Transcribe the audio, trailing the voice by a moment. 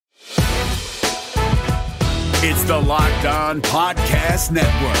It's the Locked On Podcast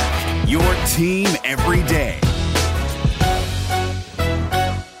Network, your team every day.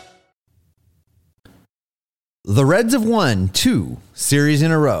 The Reds have won 2 series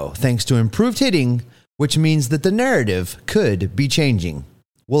in a row thanks to improved hitting, which means that the narrative could be changing.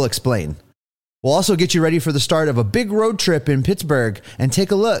 We'll explain. We'll also get you ready for the start of a big road trip in Pittsburgh and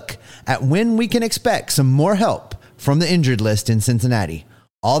take a look at when we can expect some more help from the injured list in Cincinnati.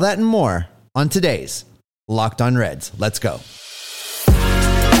 All that and more on today's Locked On Reds. Let's go.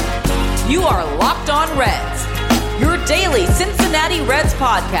 You are Locked On Reds, your daily Cincinnati Reds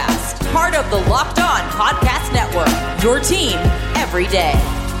podcast, part of the Locked On Podcast Network, your team every day.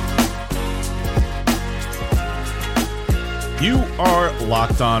 You are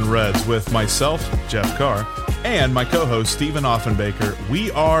Locked On Reds with myself, Jeff Carr, and my co-host, Stephen Offenbaker. We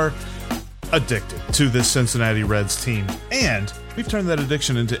are addicted to this Cincinnati Reds team, and we've turned that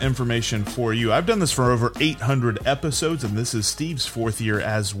addiction into information for you. I've done this for over 800 episodes, and this is Steve's 4th year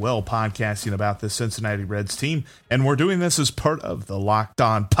as well, podcasting about this Cincinnati Reds team, and we're doing this as part of the Locked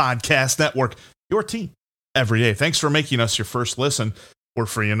On Podcast Network, your team every day. Thanks for making us your first listen. We're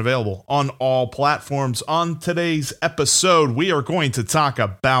free and available on all platforms. On today's episode, we are going to talk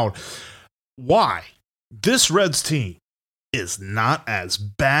about why this Reds team is not as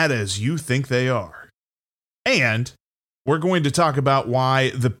bad as you think they are. And we're going to talk about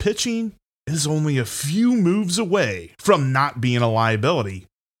why the pitching is only a few moves away from not being a liability.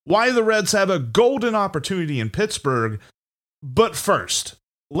 Why the Reds have a golden opportunity in Pittsburgh. But first,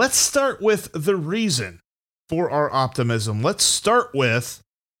 let's start with the reason for our optimism. Let's start with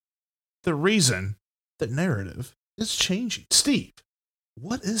the reason that narrative is changing. Steve,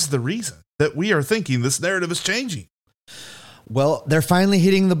 what is the reason that we are thinking this narrative is changing? Well, they're finally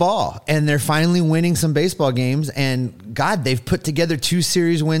hitting the ball and they're finally winning some baseball games. And God, they've put together 2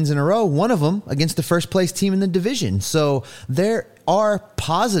 series wins in a row, one of them against the first place team in the division. So there are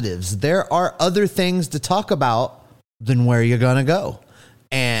positives. There are other things to talk about than where you're going to go.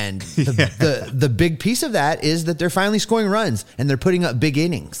 And the big piece of that is that they're finally scoring runs and they're putting up big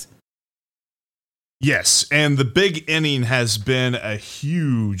innings. Yes, and the big inning has been a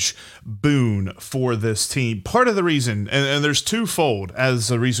huge boon for this team. Part of the reason, and there's twofold as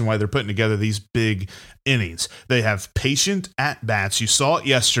the reason why they're putting together these big innings. They have patient at-bats. You saw it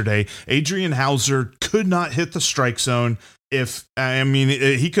yesterday. Adrian Hauser could not hit the strike zone. He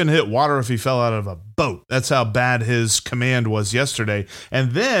couldn't hit water if he fell out of a boat. That's how bad his command was yesterday.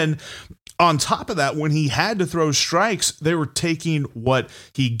 And then on top of that, when he had to throw strikes, they were taking what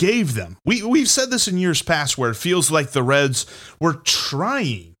he gave them. We've said this in years past where it feels like the Reds were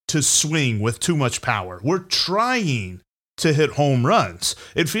trying to swing with too much power. We're trying to hit home runs.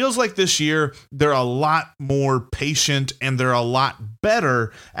 It feels like this year they're a lot more patient and they're a lot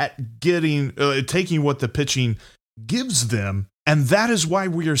better at taking what the pitching gives them, and that is why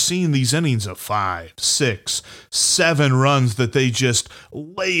we are seeing these innings of 5, 6, 7 runs that they just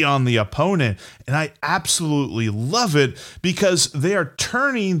lay on the opponent. And I absolutely love it because they are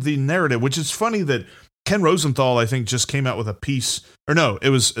turning the narrative, which is funny that Ken Rosenthal, I think, just came out with a piece, or no, it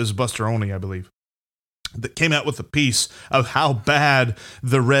was Buster Olney, I believe, that came out with a piece of how bad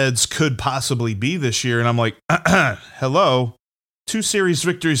the Reds could possibly be this year. And I'm like, hello, 2 series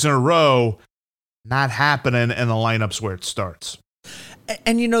victories in a row, not happening in the lineups where it starts.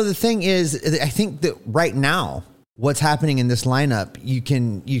 And the thing is, I think that right now, what's happening in this lineup,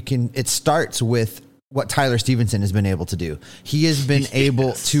 it starts with what Tyler Stephenson has been able to do. He has been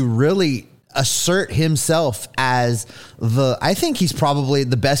able to really assert himself as I think he's probably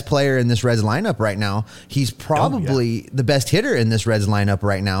the best player in this Reds lineup right now. He's probably the best hitter in this Reds lineup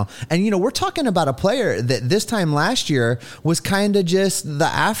right now. And, we're talking about a player that this time last year was kind of just the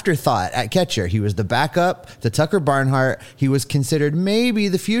afterthought at catcher. He was the backup to Tucker Barnhart. He was considered maybe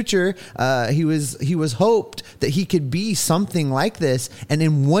the future. He was hoped that he could be something like this. And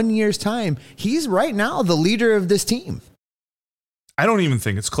in 1 year's time, he's right now the leader of this team. I don't even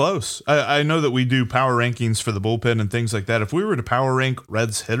think it's close. I know that we do power rankings for the bullpen and things like that. If we were to power rank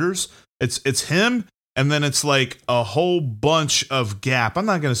Reds hitters, it's him, and then it's like a whole bunch of gap. I'm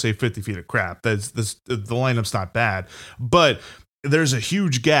not going to say 50 feet of crap. The lineup's not bad, but there's a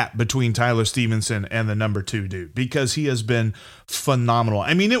huge gap between Tyler Stephenson and the number 2 dude because he has been phenomenal.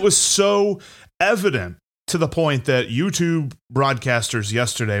 I mean, it was so evident to the point that YouTube broadcasters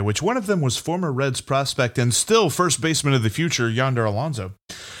yesterday, which one of them was former Reds prospect and still first baseman of the future, Yonder Alonso,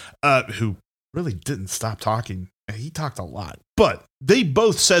 who really didn't stop talking. He talked a lot, but they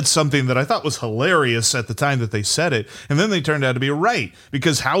both said something that I thought was hilarious at the time that they said it. And then they turned out to be right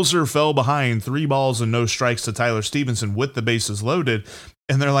because Hauser fell behind 3 balls and no strikes to Tyler Stephenson with the bases loaded.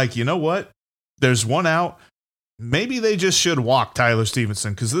 And they're like, you know what? There's 1 out. maybe they just should walk Tyler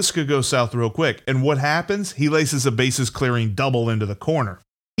Stephenson because this could go south real quick. And what happens? He laces a bases clearing double into the corner.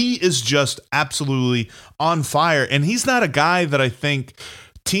 He is just absolutely on fire. And he's not a guy that I think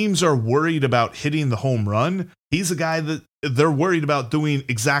teams are worried about hitting the home run. He's a guy that they're worried about doing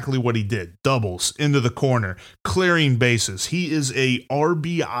exactly what he did. Doubles into the corner, clearing bases. He is a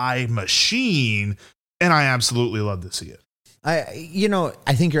RBI machine, and I absolutely love to see it. I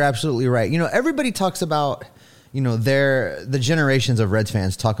think you're absolutely right. Everybody talks about, the generations of Reds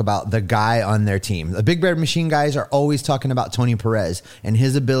fans talk about the guy on their team. The Big Red Machine guys are always talking about Tony Perez and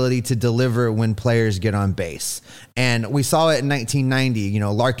his ability to deliver when players get on base. And we saw it in 1990.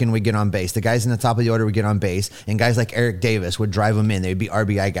 Larkin would get on base. The guys in the top of the order would get on base, and guys like Eric Davis would drive them in. They'd be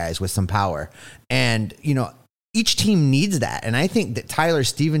RBI guys with some power. And, each team needs that. And I think that Tyler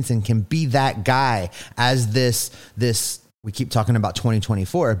Stephenson can be that guy as this we keep talking about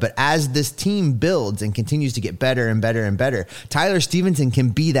 2024, but as this team builds and continues to get better and better and better, Tyler Stephenson can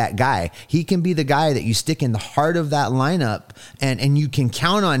be that guy. He can be the guy that you stick in the heart of that lineup, and you can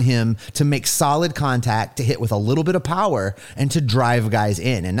count on him to make solid contact, to hit with a little bit of power, and to drive guys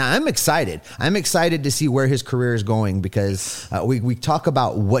in. And now I'm excited. I'm excited to see where his career is going because we talk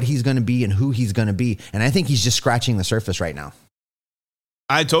about what he's going to be and who he's going to be, and I think he's just scratching the surface right now.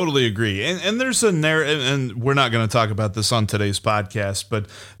 I totally agree. And there's a narrative, and we're not going to talk about this on today's podcast, but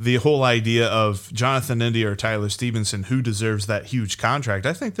the whole idea of Jonathan India or Tyler Stephenson, who deserves that huge contract.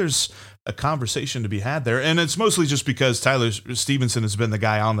 I think there's a conversation to be had there. And it's mostly just because Tyler Stephenson has been the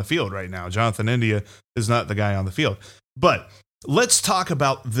guy on the field right now. Jonathan India is not the guy on the field. But let's talk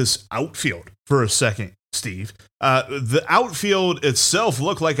about this outfield for a second, Steve. The outfield itself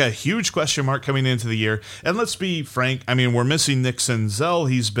looked like a huge question mark coming into the year. And let's be frank, we're missing Nick Senzel.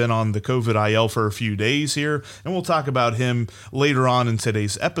 He's been on the COVID IL for a few days here, and we'll talk about him later on in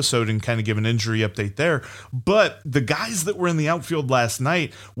today's episode and kind of give an injury update there. But the guys that were in the outfield last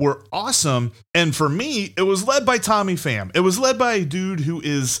night were awesome. And for me, it was led by Tommy Pham. It was led by a dude who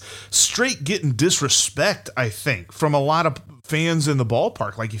is straight getting disrespect, I think, from a lot of fans in the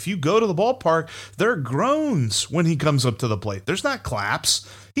ballpark. Like, if you go to the ballpark, there are groans when he comes up to the plate. There's not claps.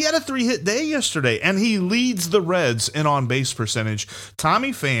 He had a 3-hit day yesterday, and he leads the Reds in on-base percentage.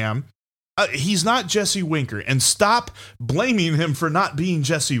 Tommy Pham, he's not Jesse Winker, and stop blaming him for not being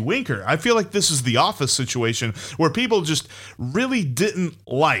Jesse Winker. I feel like this is the Office situation where people just really didn't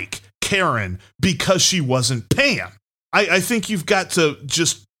like Karen because she wasn't Pam. I think you've got to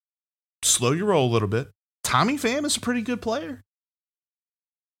just slow your roll a little bit. Tommy Pham is a pretty good player.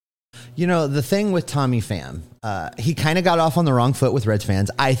 The thing with Tommy Pham, he kind of got off on the wrong foot with Reds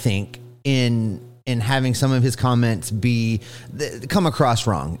fans, I think, in having some of his comments come across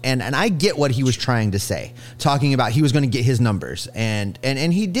wrong. And I get what he was trying to say, talking about he was going to get his numbers. And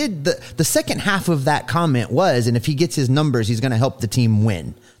he did. The second half of that comment was, and if he gets his numbers, he's going to help the team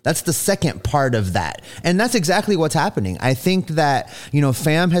win. That's the second part of that. And that's exactly what's happening. I think that,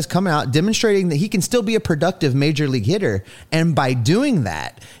 Pham has come out demonstrating that he can still be a productive major league hitter. And by doing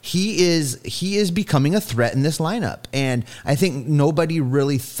that, he is becoming a threat in this lineup. And I think nobody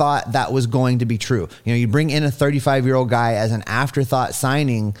really thought that was going to be true. You bring in a 35-year-old guy as an afterthought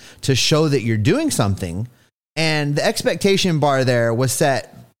signing to show that you're doing something. And the expectation bar there was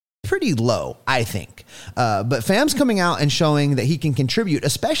set pretty low, I think. But Pham's coming out and showing that he can contribute,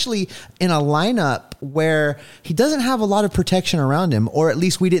 especially in a lineup where he doesn't have a lot of protection around him, or at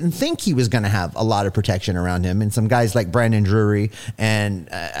least we didn't think he was going to have a lot of protection around him. And some guys like Brandon Drury and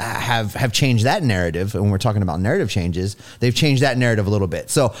have changed that narrative. And when we're talking about narrative changes, they've changed that narrative a little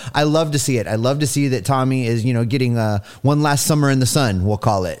bit. So I love to see it. I love to see that Tommy is, getting one last summer in the sun, we'll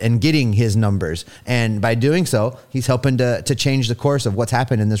call it, and getting his numbers. And by doing so, he's helping to change the course of what's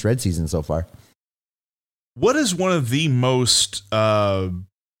happened in this Red season so far. What is one of the most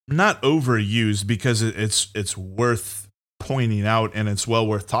not overused, because it's worth pointing out and it's well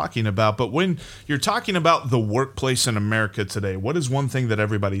worth talking about, but when you're talking about the workplace in America today, what is one thing that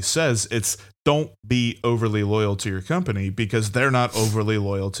everybody says? It's don't be overly loyal to your company because they're not overly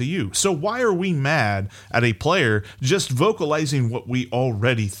loyal to you. So why are we mad at a player just vocalizing what we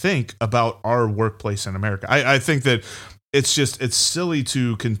already think about our workplace in America? I think that it's silly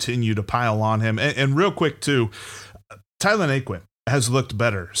to continue to pile on him. And real quick, too, Tyler Naquin has looked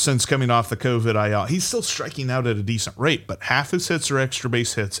better since coming off the COVID IL. He's still striking out at a decent rate, but half his hits are extra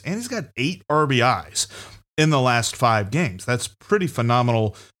base hits, and he's got 8 RBIs in the last 5 games. That's pretty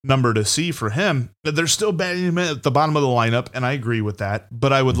phenomenal number to see for him. They're still batting him at the bottom of the lineup, and I agree with that,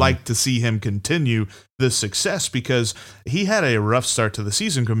 but I would like to see him continue this success because he had a rough start to the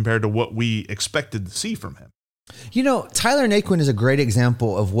season compared to what we expected to see from him. You know, Tyler Naquin is a great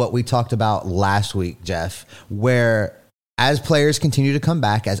example of what we talked about last week, Jeff, where as players continue to come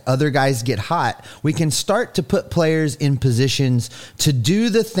back, as other guys get hot, we can start to put players in positions to do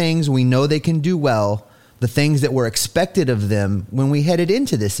the things we know they can do well, the things that were expected of them when we headed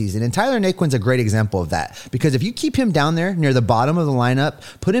into this season. And Tyler Naquin's a great example of that, because if you keep him down there near the bottom of the lineup,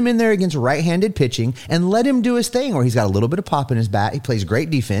 put him in there against right-handed pitching and let him do his thing where he's got a little bit of pop in his bat. He plays great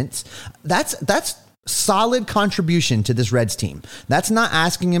defense. That's solid contribution to this Reds team. That's not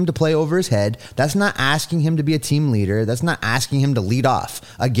asking him to play over his head. That's not asking him to be a team leader. That's not asking him to lead off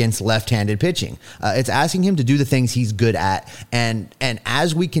against left-handed pitching. It's asking him to do the things he's good at. And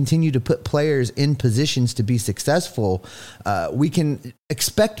as we continue to put players in positions to be successful, we can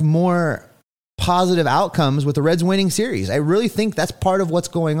expect more positive outcomes with the Reds winning series. I really think that's part of what's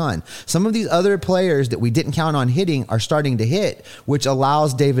going on. Some of these other players that we didn't count on hitting are starting to hit, which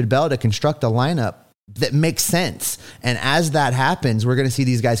allows David Bell to construct a lineup that makes sense. And as that happens, we're going to see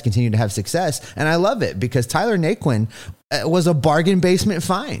these guys continue to have success. And I love it because Tyler Naquin was a bargain basement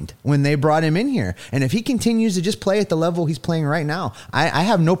find when they brought him in here. And if he continues to just play at the level he's playing right now, I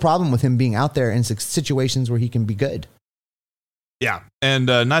have no problem with him being out there in situations where he can be good. Yeah, and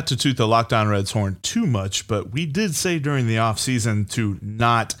not to toot the Locked On Reds horn too much, but we did say during the offseason to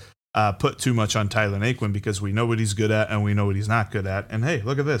not put too much on Tyler Naquin because we know what he's good at and we know what he's not good at. And hey,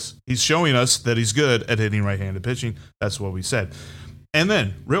 look at this. He's showing us that he's good at hitting right-handed pitching. That's what we said. And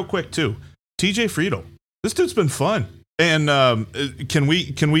then, real quick too, TJ Friedl. This dude's been fun. And can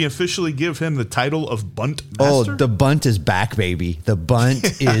we officially give him the title of bunt master? Oh, the bunt is back, baby. The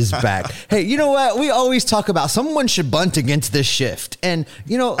bunt is back. Hey, you know what? We always talk about someone should bunt against this shift. And,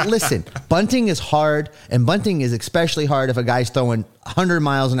 you know, listen, bunting is hard, and bunting is especially hard if a guy's throwing 100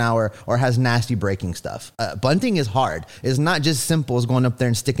 miles an hour or has nasty breaking stuff. Bunting is hard. It's not just simple as going up there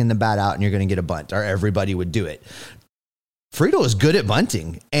and sticking the bat out and you're going to get a bunt, or everybody would do it. Friedl is good at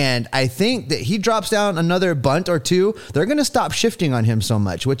bunting, and I think that he drops down another bunt or two, they're going to stop shifting on him so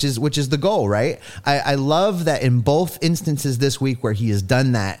much, which is the goal, right? I love that in both instances this week where he has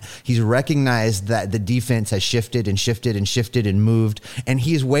done that, he's recognized that the defense has shifted and shifted and shifted and moved, and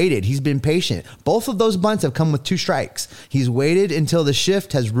he's waited. He's been patient. Both of those bunts have come with 2 strikes. He's waited until the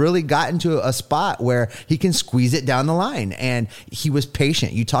shift has really gotten to a spot where he can squeeze it down the line, and he was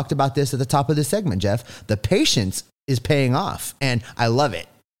patient. You talked about this at the top of the segment, Jeff. The patience is paying off, and I love it.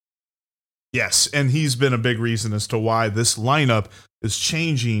 Yes, and he's been a big reason as to why this lineup is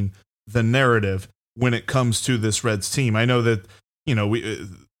changing the narrative when it comes to this Reds team. I know that, you know,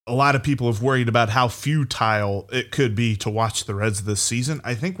 a lot of people have worried about how futile it could be to watch the Reds this season.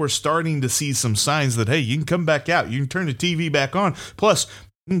 I think we're starting to see some signs that, hey, you can come back out, you can turn the TV back on. Plus,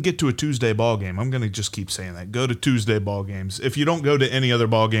 you can get to a Tuesday ball game. I'm going to just keep saying that. Go to Tuesday ball games. If you don't go to any other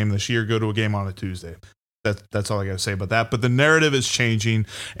ball game this year, go to a game on a Tuesday. That's all I got to say about that. But the narrative is changing,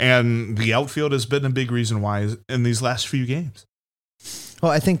 and the outfield has been a big reason why in these last few games.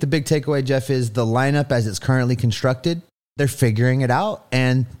 Well, I think the big takeaway, Jeff, is the lineup as it's currently constructed, they're figuring it out,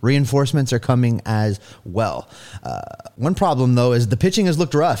 and reinforcements are coming as well. One problem, though, is the pitching has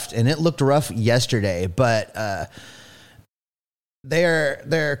looked rough, and it looked rough yesterday, but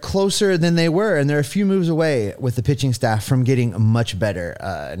they're closer than they were, and they're a few moves away with the pitching staff from getting much better.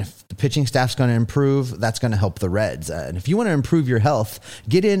 And if the pitching staff's going to improve, that's going to help the Reds. And if you want to improve your health,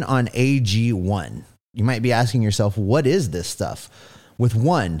 get in on AG1. You might be asking yourself, what is this stuff? With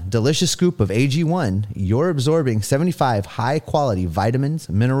one delicious scoop of AG1, you're absorbing 75 high-quality vitamins,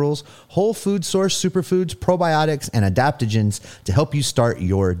 minerals, whole food source superfoods, probiotics, and adaptogens to help you start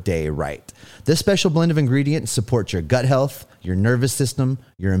your day right. This special blend of ingredients supports your gut health, your nervous system,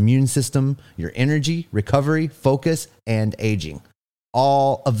 your immune system, your energy, recovery, focus, and aging.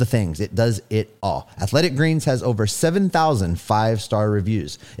 All of the things. It does it all. Athletic Greens has over 7,000 5-star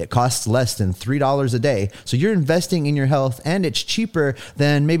reviews. It costs less than $3 a day, so you're investing in your health, and it's cheaper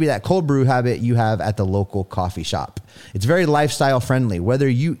than maybe that cold brew habit you have at the local coffee shop. It's very lifestyle friendly. Whether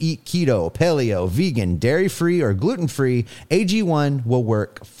you eat keto, paleo, vegan, dairy-free, or gluten-free, AG1 will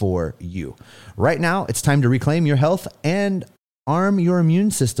work for you. Right now, it's time to reclaim your health and arm your immune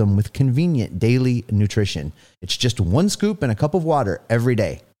system with convenient daily nutrition. It's just one scoop and a cup of water every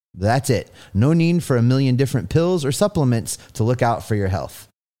day. That's it. No need for a million different pills or supplements to look out for your health.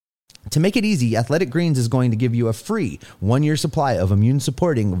 To make it easy, Athletic Greens is going to give you a free 1-year supply of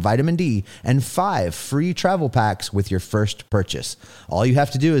immune-supporting vitamin D and 5 free travel packs with your first purchase. All you have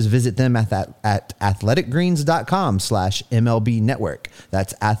to do is visit them at athleticgreens.com/MLB network.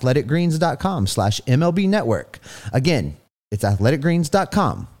 That's athleticgreens.com/MLB network. Again, it's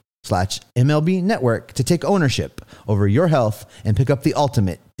athleticgreens.com/MLB network to take ownership over your health and pick up the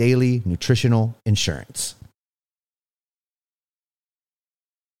ultimate daily nutritional insurance.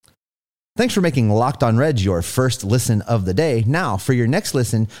 Thanks for making Locked On Reds your first listen of the day. Now, for your next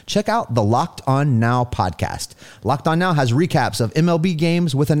listen, check out the Locked On Now podcast. Locked On Now has recaps of MLB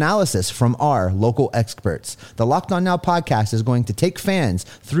games with analysis from our local experts. The Locked On Now podcast is going to take fans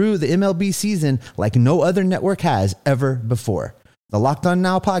through the MLB season like no other network has ever before. The Locked On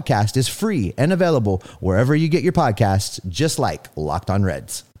Now podcast is free and available wherever you get your podcasts, just like Locked On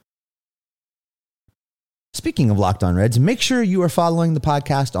Reds. Speaking of Locked On Reds, make sure you are following the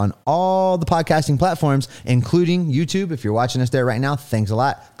podcast on all the podcasting platforms, including YouTube. If you're watching us there right now, thanks a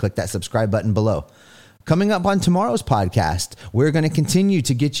lot. Click that subscribe button below. Coming up on tomorrow's podcast, we're going to continue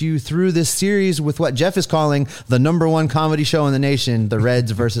to get you through this series with what Jeff is calling the number one comedy show in the nation, the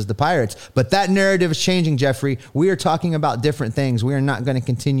Reds versus the Pirates. But that narrative is changing, Jeffrey. We are talking about different things. We are not going to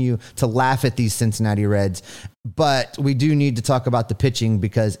continue to laugh at these Cincinnati Reds, but we do need to talk about the pitching,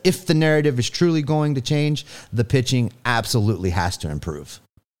 because if the narrative is truly going to change, the pitching absolutely has to improve.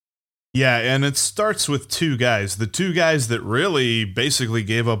 Yeah, and it starts with two guys. The two guys that really basically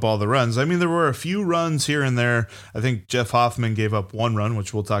gave up all the runs. I mean, there were a few runs here and there. I think Jeff Hoffman gave up one run,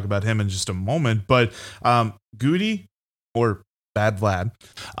 which we'll talk about him in just a moment. But Goody, or Bad Vlad,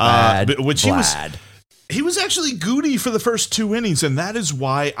 he was actually Goody for the first two innings, and that is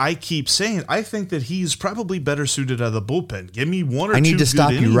why I keep saying I think that he's probably better suited out of the bullpen. Give me one or two. I need to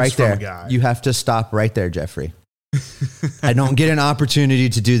stop you right there. Guy. You have to stop right there, Jeffrey. I don't get an opportunity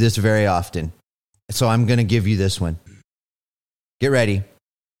to do this very often, so I'm going to give you this one. Get ready.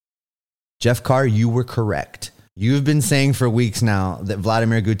 Jeff Carr, you were correct. You've been saying for weeks now that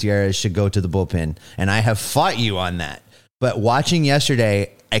Vladimir Gutierrez should go to the bullpen, and I have fought you on that. But watching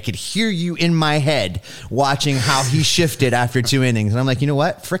yesterday, I could hear you in my head watching how he shifted after two innings. And I'm like, you know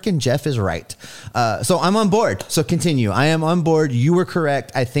what? Frickin' Jeff is right. So I'm on board. So continue. I am on board. You were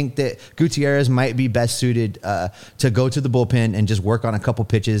correct. I think that Gutierrez might be best suited to go to the bullpen and just work on a couple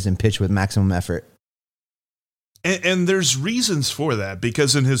pitches and pitch with maximum effort. And there's reasons for that,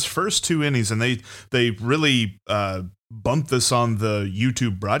 because in his first two innings, and they really bumped this on the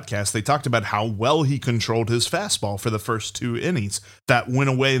YouTube broadcast, they talked about how well he controlled his fastball for the first two innings. That went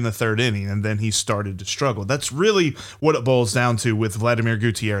away in the third inning, and then he started to struggle. That's really what it boils down to with Vladimir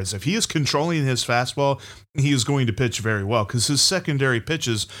Gutierrez. If he is controlling his fastball, he is going to pitch very well, because his secondary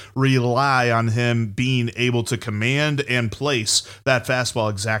pitches rely on him being able to command and place that fastball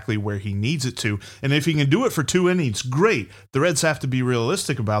exactly where he needs it to. And if he can do it for two innings, great. The Reds have to be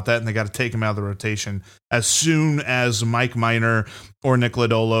realistic about that, and they got to take him out of the rotation as soon as Mike Minor or Nick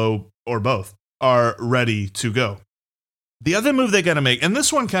Lodolo or both are ready to go. The other move they got to make, and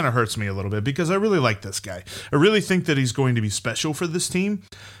this one kind of hurts me a little bit because I really like this guy. I really think that he's going to be special for this team,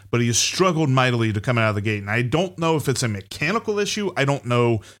 but he has struggled mightily to come out of the gate. And I don't know if it's a mechanical issue. I don't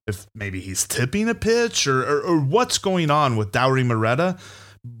know if maybe he's tipping a pitch or what's going on with Dauri Moreta.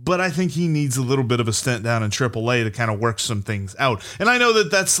 But I think he needs a little bit of a stint down in AAA to kind of work some things out. And I know that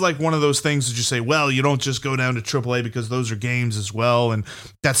that's like one of those things that you say, well, you don't just go down to AAA because those are games as well. And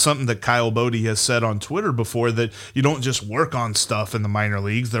that's something that Kyle Bodie has said on Twitter before, that you don't just work on stuff in the minor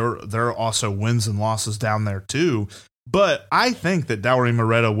leagues. There are also wins and losses down there too. But I think that Dauri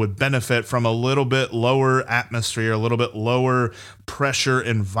Moreta would benefit from a little bit lower atmosphere, a little bit lower pressure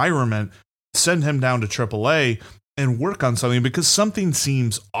environment. Send him down to AAA and work on something, because something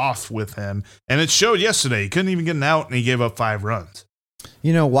seems off with him. And it showed yesterday. He couldn't even get an out, and he gave up 5 runs.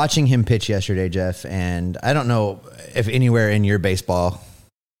 You know, watching him pitch yesterday, Jeff, and I don't know if anywhere in your baseball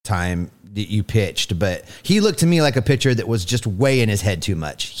time that you pitched, but he looked to me like a pitcher that was just way in his head too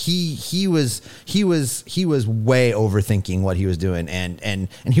much. He was way overthinking what he was doing, and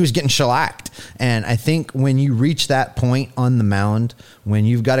he was getting shellacked. And I think when you reach that point on the mound, when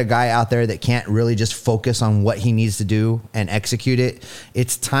you've got a guy out there that can't really just focus on what he needs to do and execute it,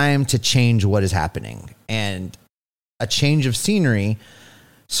 it's time to change what is happening. And a change of scenery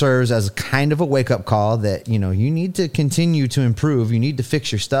serves as kind of a wake-up call that, you know, you need to continue to improve. You need to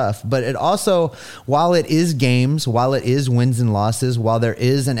fix your stuff. But it also, while it is games, while it is wins and losses, while there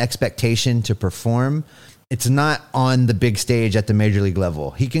is an expectation to perform, it's not on the big stage at the major league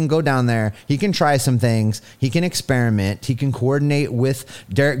level. He can go down there. He can try some things. He can experiment. He can coordinate with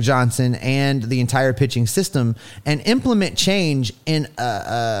Derek Johnson and the entire pitching system and implement change in,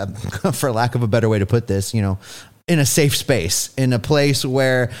 for lack of a better way to put this, you know, in a safe space, in a place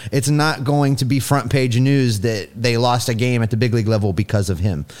where it's not going to be front page news that they lost a game at the big league level because of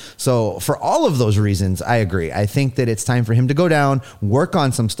him. So for all of those reasons, I agree. I think that it's time for him to go down, work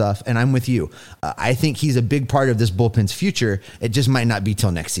on some stuff, and I'm with you. I think he's a big part of this bullpen's future. It just might not be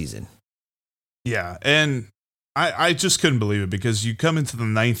till next season. Yeah, and I just couldn't believe it, because you come into the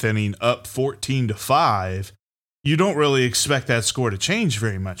 9th inning up 14-5, you don't really expect that score to change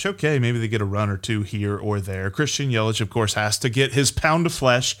very much. Okay, maybe they get a run or two here or there. Christian Yelich, of course, has to get his pound of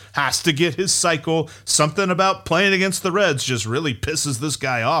flesh, has to get his cycle. Something about playing against the Reds just really pisses this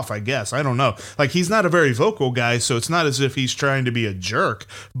guy off, I guess. I don't know. Like, he's not a very vocal guy, so it's not as if he's trying to be a jerk,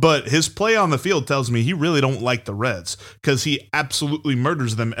 but his play on the field tells me he really don't like the Reds because he absolutely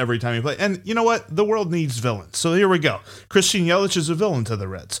murders them every time he plays. And you know what? The world needs villains. So here we go. Christian Yelich is a villain to the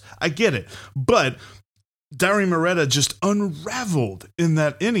Reds. I get it. But Dauri Moreta just unraveled in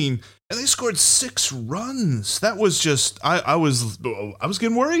that inning, and they scored 6 runs. That was just, I was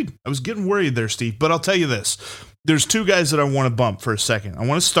getting worried. I was getting worried there, Steve. But I'll tell you this. There's 2 guys that I want to bump for a second. I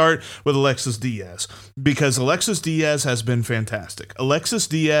want to start with Alexis Diaz because Alexis Diaz has been fantastic. Alexis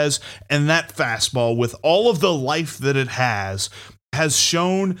Diaz and that fastball, with all of the life that it has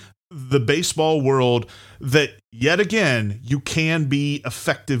shown the baseball world that yet again you can be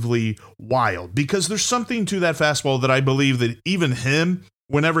effectively wild, because there's something to that fastball that I believe that even him,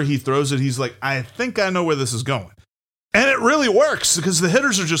 whenever he throws it, he's like, I think I know where this is going. And it really works because the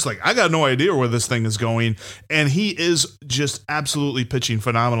hitters are just like, I got no idea where this thing is going. And he is just absolutely pitching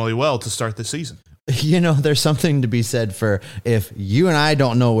phenomenally well to start the season. You know, there's something to be said for if you and I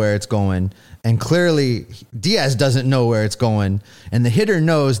don't know where it's going, and clearly Diaz doesn't know where it's going, and the hitter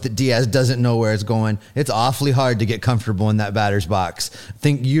knows that Diaz doesn't know where it's going, it's awfully hard to get comfortable in that batter's box.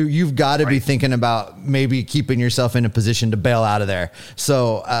 You've got to be thinking about maybe keeping yourself in a position to bail out of there.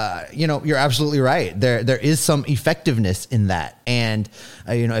 So, you're absolutely right. There is some effectiveness in that. And,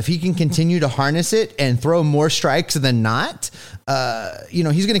 if he can continue to harness it and throw more strikes than not,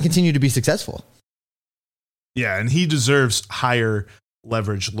 he's going to continue to be successful. Yeah, and he deserves higher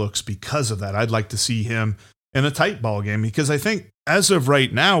leverage looks because of that. I'd like to see him in a tight ball game because I think as of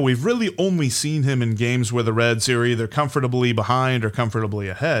right now, we've really only seen him in games where the Reds are either comfortably behind or comfortably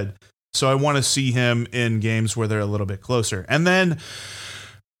ahead. So I want to see him in games where they're a little bit closer. And then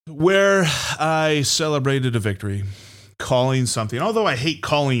where I celebrated a victory, calling something, although I hate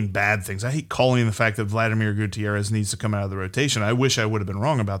calling bad things. I hate calling the fact that Vladimir Gutierrez needs to come out of the rotation. I wish I would have been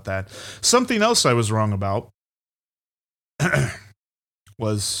wrong about that. Something else I was wrong about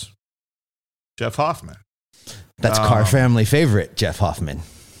was Jeff Hoffman. That's Carr family favorite, Jeff Hoffman.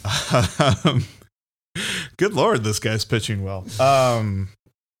 Good Lord, this guy's pitching well.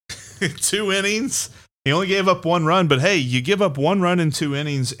 2 innings. He only gave up 1 run, but hey, you give up 1 run in 2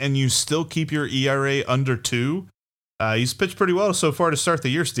 innings and you still keep your ERA under 2. He's pitched pretty well so far to start the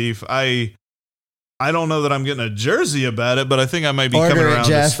year, Steve. I don't know that I'm getting a jersey about it, but I think I might be coming around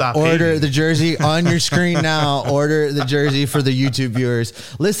to stop hating. Order the jersey on your screen now. Order the jersey for the YouTube viewers.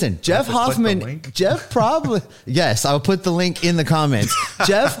 Listen, Jeff Hoffman, yes, I'll put the link in the comments.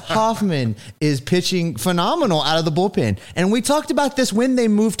 Jeff Hoffman is pitching phenomenal out of the bullpen. And we talked about this when they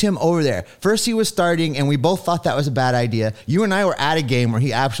moved him over there. First he was starting, and we both thought that was a bad idea. You and I were at a game where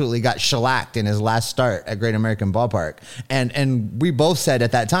he absolutely got shellacked in his last start at Great American Ballpark. And we both said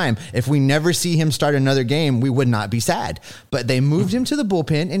at that time, if we never see him start another game, we would not be sad. But they moved him to the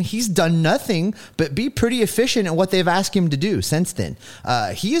bullpen, and he's done nothing but be pretty efficient at what they've asked him to do since then.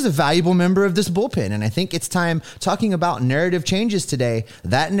 He is a valuable member of this bullpen, and I think it's time, talking about narrative changes today,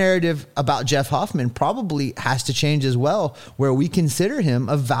 that narrative about Jeff Hoffman probably has to change as well, where we consider him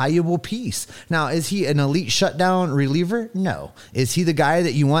a valuable piece. Now, is he an elite shutdown reliever? No. Is he the guy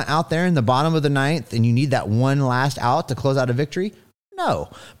that you want out there in the bottom of the 9th and you need that one last out to close out a victory? No.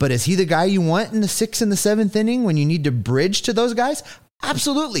 But is he the guy you want in the 6th and the 7th inning when you need to bridge to those guys?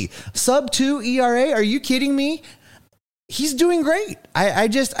 Absolutely. Sub-2 ERA? Are you kidding me? He's doing great.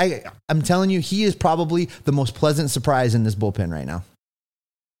 I'm telling you, he is probably the most pleasant surprise in this bullpen right now.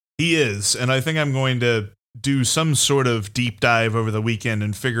 He is. And I think I'm going to do some sort of deep dive over the weekend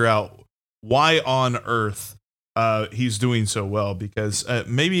and figure out why on earth he's doing so well, because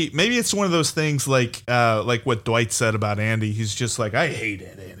maybe it's one of those things like what Dwight said about Andy. He's just like, I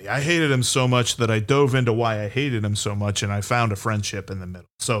hated Andy. I hated him so much that I dove into why I hated him so much, and I found a friendship in the middle.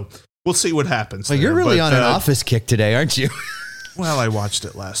 So we'll see what happens. Well, you're really on an Office kick today, aren't you? Well, I watched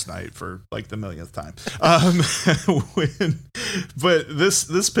it last night for like the millionth time. But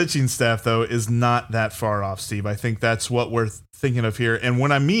this pitching staff, though, is not that far off, Steve. I think that's what we're thinking of here. And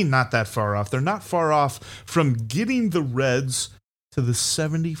when I mean not that far off, they're not far off from getting the Reds to the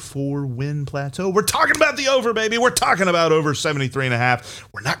 74 win plateau. We're talking about the over, baby. We're talking about over 73.5.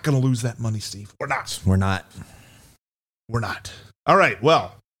 We're not going to lose that money, Steve. We're not. All right.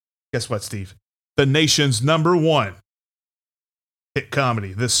 Well, guess what, Steve? The nation's #1 hit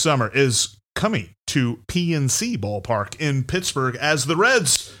comedy this summer is coming to PNC Ballpark in Pittsburgh as the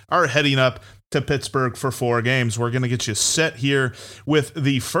Reds are heading up to Pittsburgh for 4 games. We're going to get you set here with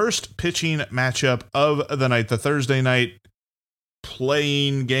the first pitching matchup of the night, the Thursday night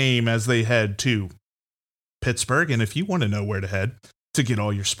playing game as they head to Pittsburgh. And if you want to know where to head to get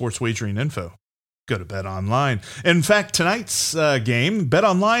all your sports wagering info, go to BetOnline. In fact, tonight's game,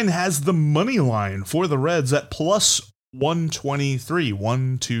 BetOnline has the money line for the Reds at plus 123,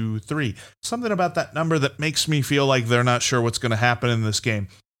 123. Something about that number that makes me feel like they're not sure what's going to happen in this game.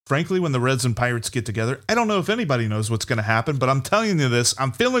 Frankly, when the Reds and Pirates get together, I don't know if anybody knows what's going to happen, but I'm telling you this,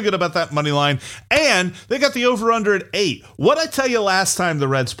 I'm feeling good about that money line, and they got the over-under at 8. What'd I tell you last time the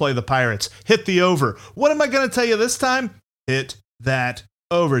Reds play the Pirates? Hit the over. What am I going to tell you this time? Hit that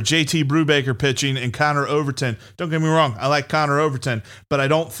over. JT Brubaker pitching and Connor Overton. Don't get me wrong, I like Connor Overton, but I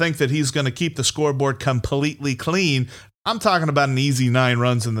don't think that he's going to keep the scoreboard completely clean. I'm talking about an easy 9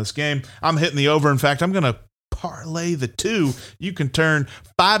 runs in this game. I'm hitting the over. In fact, I'm going to parlay the 2. You can turn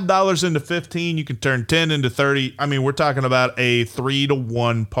 $5 into 15. You can turn 10 into 30. I mean, we're talking about a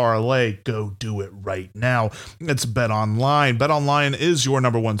 3-to-1 parlay. Go do it right now. It's BetOnline. BetOnline is your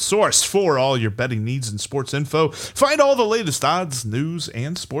number one source for all your betting needs and sports info. Find all the latest odds, news,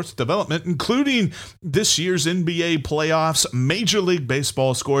 and sports development, including this year's NBA playoffs, Major League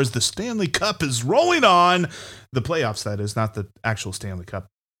Baseball scores. The Stanley Cup is rolling on. The playoffs, that is, not the actual Stanley Cup.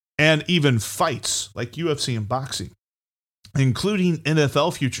 And even fights like UFC and boxing, including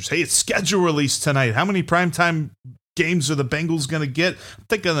NFL futures. Hey, it's schedule release tonight. How many primetime games are the Bengals going to get? I'm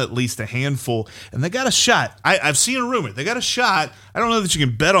thinking at least a handful. And they got a shot. I've seen a rumor. They got a shot. I don't know that you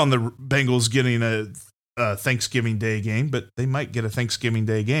can bet on the Bengals getting a Thanksgiving Day game, but they might get a Thanksgiving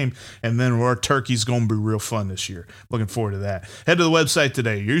Day game. And then our turkey's going to be real fun this year. Looking forward to that. Head to the website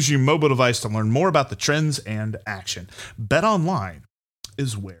today. Use your mobile device to learn more about the trends and action. BetOnline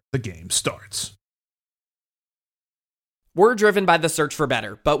is where the game starts. We're driven by the search for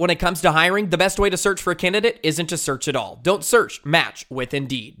better, but when it comes to hiring, the best way to search for a candidate isn't to search at all. Don't search, match with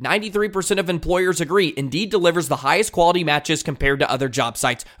Indeed. 93% of employers agree Indeed delivers the highest quality matches compared to other job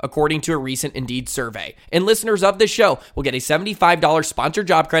sites, according to a recent Indeed survey. And listeners of this show will get a $75 sponsored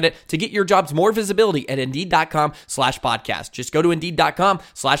job credit to get your jobs more visibility at Indeed.com/podcast. Just go to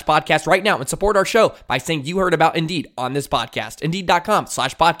Indeed.com/podcast right now and support our show by saying you heard about Indeed on this podcast.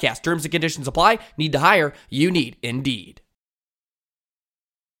 Indeed.com/podcast. Terms and conditions apply. Need to hire? You need Indeed.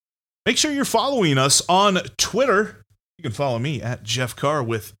 Make sure you're following us on Twitter. You can follow me at Jeff Carr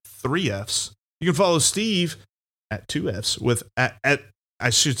with 3 Fs. You can follow Steve at 2 Fs with at S.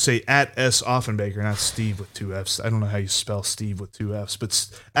 Offenbaker, not Steve with 2 Fs. I don't know how you spell Steve with 2 Fs, but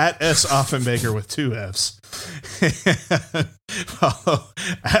at S. Offenbaker with 2 Fs. Follow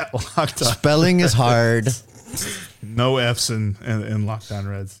at Locked On. Spelling is hard. No Fs in Locked On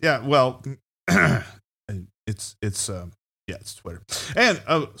Reds. Yeah, well, it's Twitter. And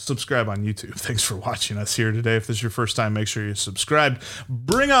subscribe on YouTube. Thanks for watching us here today. If this is your first time, make sure you're subscribed.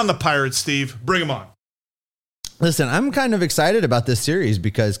 Bring on the Pirates, Steve. Bring them on. Listen, I'm kind of excited about this series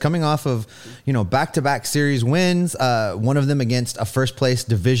because coming off of, back-to-back series wins, one of them against a first-place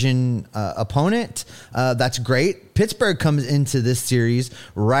division opponent, that's great. Pittsburgh comes into this series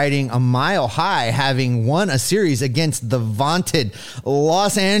riding a mile high, having won a series against the vaunted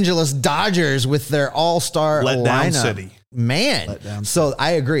Los Angeles Dodgers with their all-star lineup. City. Man, so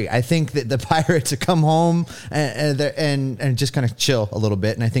I agree. I think that the Pirates come home and just kind of chill a little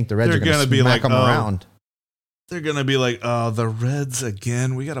bit, and I think the Reds are going to smack them around. They're going to be like, oh, the Reds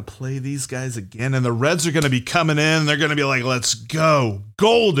again. We got to play these guys again. And the Reds are going to be coming in. They're going to be like, let's go.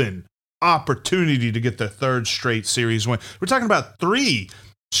 Golden opportunity to get their 3rd straight series win. We're talking about 3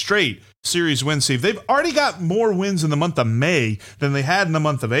 straight series wins, Steve. They've already got more wins in the month of May than they had in the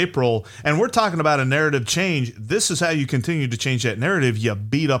month of April. And we're talking about a narrative change. This is how you continue to change that narrative. You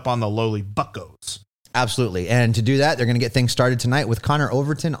beat up on the lowly buccos. Absolutely. And to do that, they're going to get things started tonight with Connor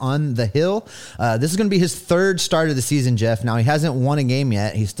Overton on the hill. This is going to be his 3rd start of the season, Jeff. Now, he hasn't won a game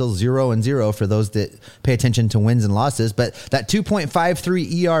yet. He's still 0-0 for those that pay attention to wins and losses. But that 2.53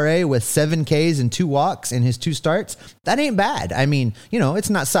 ERA with 7 Ks and 2 walks in his 2 starts, that ain't bad. I mean, it's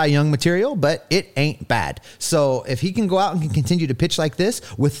not Cy Young material, but it ain't bad. So if he can go out and can continue to pitch like this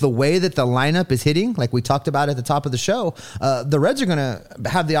with the way that the lineup is hitting, like we talked about at the top of the show, the Reds are going to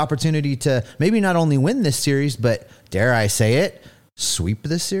have the opportunity to maybe not only win this series, but dare I say it, sweep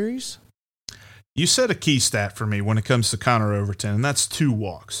this series? You said a key stat for me when it comes to Connor Overton, and that's 2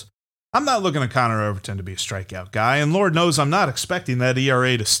 walks. I'm not looking at Connor Overton to be a strikeout guy, and Lord knows I'm not expecting that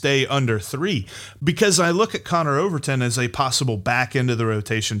ERA to stay under 3 because I look at Connor Overton as a possible back into the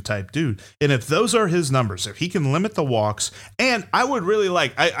rotation type dude. And if those are his numbers, if he can limit the walks, and I would really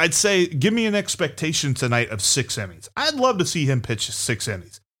I'd say give me an expectation tonight of 6 innings. I'd love to see him pitch 6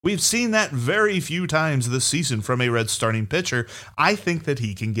 innings. We've seen that very few times this season from a Reds starting pitcher. I think that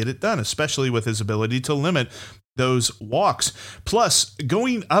he can get it done, especially with his ability to limit those walks. Plus,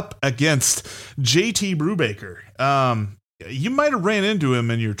 going up against JT Brubaker. You might have ran into him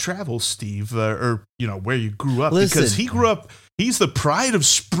in your travels, Steve, or where you grew up. Listen, because he grew up, he's the pride of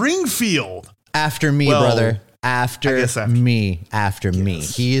Springfield. After me, brother. After me.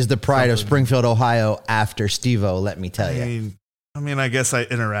 Yes. He is the pride of Springfield, Ohio, after Steve-O, let me tell you. I mean, I guess I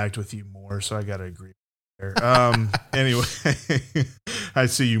interact with you more, so I got to agree there. Anyway, I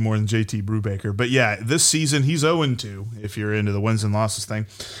see you more than JT Brubaker. But yeah, this season, he's 0-2, if you're into the wins and losses thing.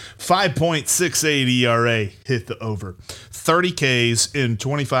 5.68 ERA, hit the over. 30 Ks in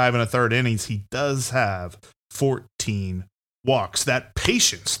 25 and a third innings. He does have 14 walks. That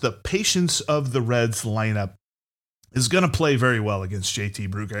patience, the patience of the Reds lineup, is going to play very well against JT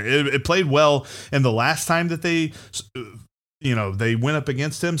Brubaker. It played well in the last time that they went up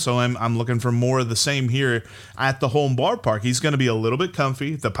against him. So I'm looking for more of the same here at the home ballpark. He's going to be a little bit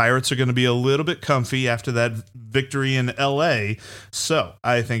comfy. The Pirates are going to be a little bit comfy after that victory in LA. So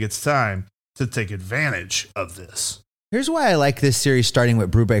I think it's time to take advantage of this. Here's why I like this series starting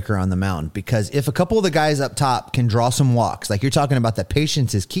with Brubaker on the mound, because if a couple of the guys up top can draw some walks, like you're talking about, that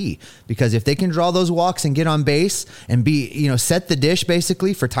patience is key, because if they can draw those walks and get on base and be, set the dish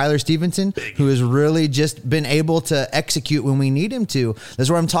basically for Tyler Stephenson, who has really just been able to execute when we need him to. That's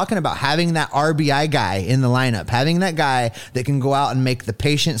what I'm talking about. Having that RBI guy in the lineup, having that guy that can go out and make the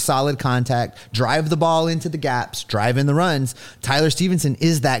patient, solid contact, drive the ball into the gaps, drive in the runs. Tyler Stephenson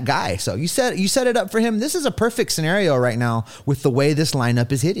is that guy. So you set it up for him. This is a perfect scenario right now with the way this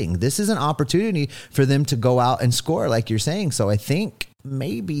lineup is hitting. This is an opportunity for them to go out and score, like you're saying. So I think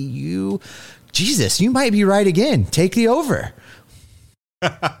maybe you might be right again. Take the over.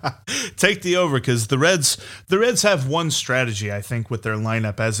 Take the over, because the Reds have one strategy, I think, with their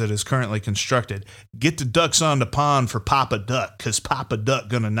lineup as it is currently constructed. Get the ducks on the pond for Papa Duck, because Papa Duck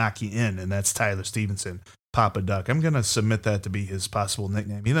gonna knock you in, and that's Tyler Stephenson. Papa Duck. I'm gonna submit that to be his possible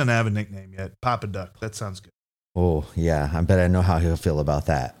nickname. He doesn't have a nickname yet. Papa Duck. That sounds good. Oh, yeah. I bet I know how he'll feel about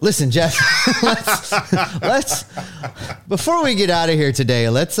that. Listen, Jeff, let's before we get out of here today,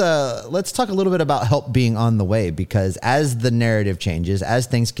 let's talk a little bit about help being on the way, because as the narrative changes, as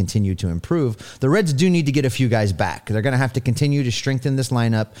things continue to improve, the Reds do need to get a few guys back. They're going to have to continue to strengthen this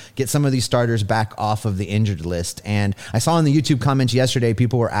lineup, get some of these starters back off of the injured list. And I saw in the YouTube comments yesterday,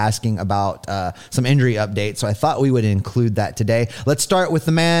 people were asking about some injury updates. So I thought we would include that today. Let's start with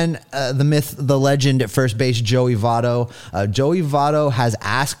the man, the myth, the legend at first base, Joey Votto. Joey Votto has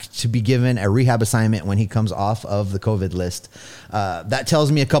asked to be given a rehab assignment when he comes off of the COVID list. That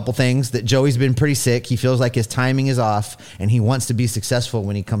tells me a couple things: that Joey's been pretty sick. He feels like his timing is off, and he wants to be successful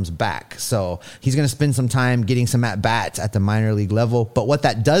when he comes back. So he's going to spend some time getting some at-bats at the minor league level. But what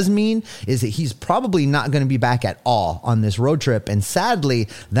that does mean is that he's probably not going to be back at all on this road trip. And sadly,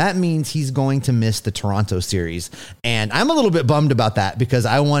 that means he's going to miss the Toronto series. And I'm a little bit bummed about that, because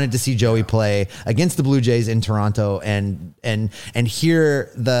I wanted to see Joey play against the Blue Jays in Toronto and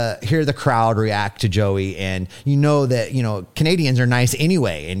hear the crowd react to Joey. And that Canadians are nice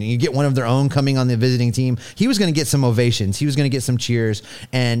anyway, and you get one of their own coming on the visiting team. He was going to get some ovations, he was going to get some cheers,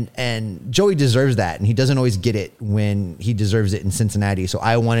 and Joey deserves that, and he doesn't always get it when he deserves it in Cincinnati. So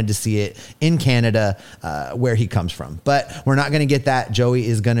I wanted to see it in Canada, where he comes from. But we're not going to get that. Joey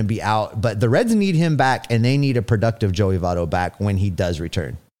is going to be out, but the Reds need him back, and they need a productive Joey Votto back when he does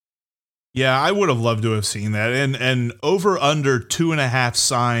return. Yeah, I would have loved to have seen that. And over under 2.5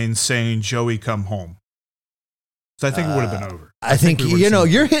 signs saying Joey come home. So I think it would have been over. I think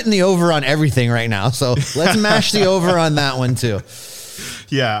you're hitting the over on everything right now. So let's mash the over on that one too.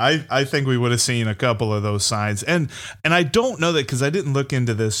 Yeah, I think we would have seen a couple of those signs. And I don't know that, because I didn't look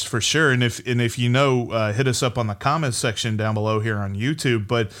into this for sure. And if hit us up on the comments section down below here on YouTube.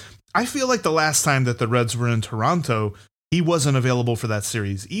 But I feel like the last time that the Reds were in Toronto, he wasn't available for that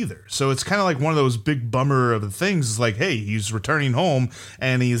series either. So it's kind of like one of those big bummer of the things. It's like, hey, he's returning home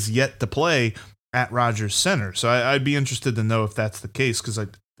and he's yet to play at Rogers Center. So I'd be interested to know if that's the case, because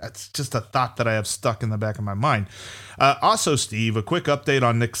that's just a thought that I have stuck in the back of my mind. Also, Steve, a quick update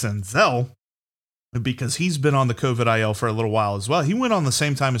on Nick Senzel, because he's been on the COVID IL for a little while as well. He went on the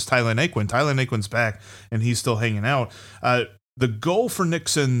same time as Tyler Naquin. Tyler Naquin's back, and he's still hanging out. The goal for Nick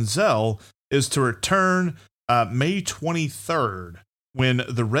Senzel is to return May 23rd, when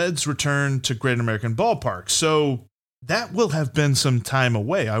the Reds return to Great American Ballpark. So that will have been some time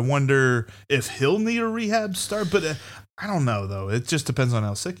away. I wonder if he'll need a rehab start, but I don't know, though. It just depends on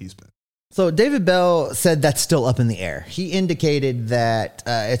how sick he's been. So David Bell said that's still up in the air. He indicated that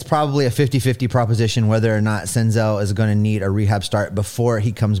it's probably a 50-50 proposition whether or not Senzel is going to need a rehab start before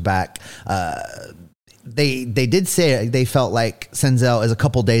he comes back. They did say they felt like Senzel is a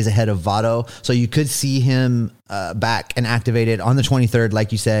couple days ahead of Votto, so you could see him back and activated on the 23rd,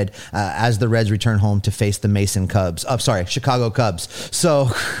 like you said, as the Reds return home to face the Chicago Cubs. So...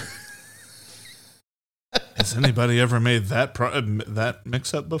 Has anybody ever made that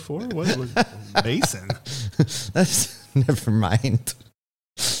mix up before? What was Mason? That's never mind.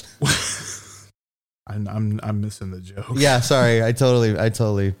 I'm missing the joke. Yeah, sorry. I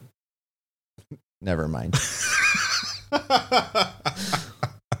totally never mind.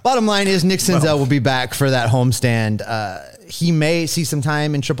 Bottom line is Nick Senzel will be back for that homestand. He may see some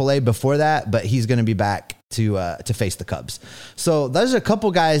time in AAA before that, but he's going to be back to face the Cubs. So those are a couple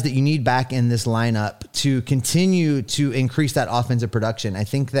guys that you need back in this lineup to continue to increase that offensive production. I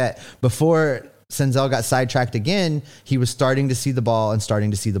think that before Senzel got sidetracked again, he was starting to see the ball and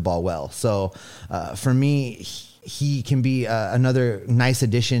starting to see the ball well. So for me, he can be another nice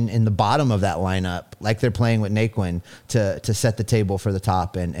addition in the bottom of that lineup, like they're playing with Naquin, to set the table for the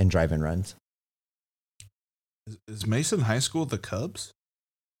top and drive in runs. Is Mason High School the Cubs?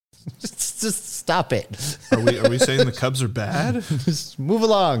 Just stop it. Are we saying the Cubs are bad? Just move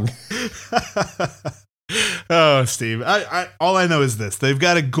along. Oh, Steve, all I know is this. They've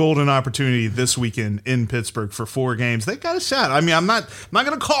got a golden opportunity this weekend in Pittsburgh for 4 games. They've got a shot. I mean, I'm not going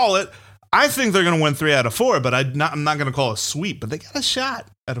to call it. I think they're going to win 3 out of 4, but I'm not going to call it a sweep, but they got a shot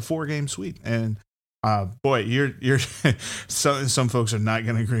at a 4-game sweep. And boy, you're some folks are not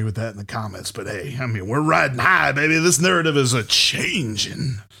going to agree with that in the comments, but hey, I mean, we're riding high, baby. This narrative is a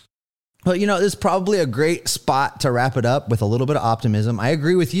changing. Well, this is probably a great spot to wrap it up with a little bit of optimism. I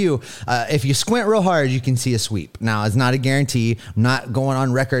agree with you. If you squint real hard, you can see a sweep. Now, it's not a guarantee. I'm not going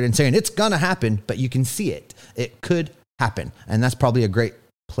on record and saying it's going to happen, but you can see it. It could happen. And that's probably a great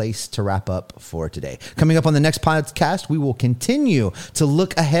place to wrap up for today. Coming up on the next podcast, we will continue to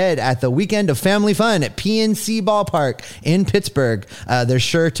look ahead at the weekend of family fun at PNC Ballpark in Pittsburgh. There's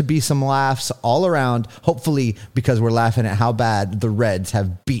sure to be some laughs all around, hopefully because we're laughing at how bad the Reds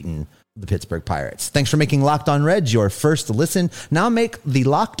have beaten the Pittsburgh Pirates. Thanks for making Locked On Reds your first listen. Now make the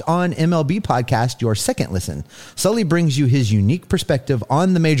Locked On MLB podcast your second listen. Sully brings you his unique perspective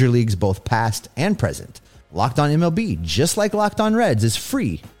on the major leagues, both past and present. Locked On MLB, just like Locked On Reds, is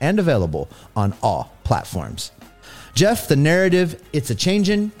free and available on all platforms. Jeff, the narrative, it's a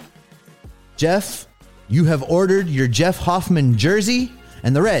changin'. Jeff, you have ordered your Jeff Hoffman jersey,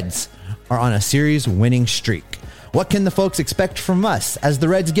 and the Reds are on a series winning streak. What can the folks expect from us as the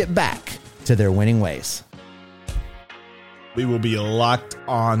Reds get back to their winning ways? We will be Locked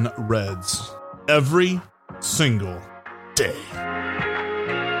On Reds every single day.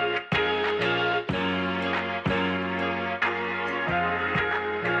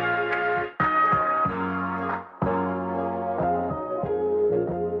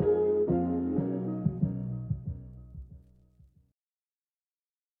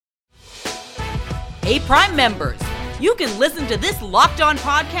 Hey, Prime members, you can listen to this Locked On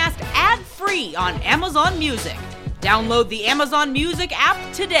podcast ad-free on Amazon Music. Download the Amazon Music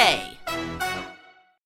app today.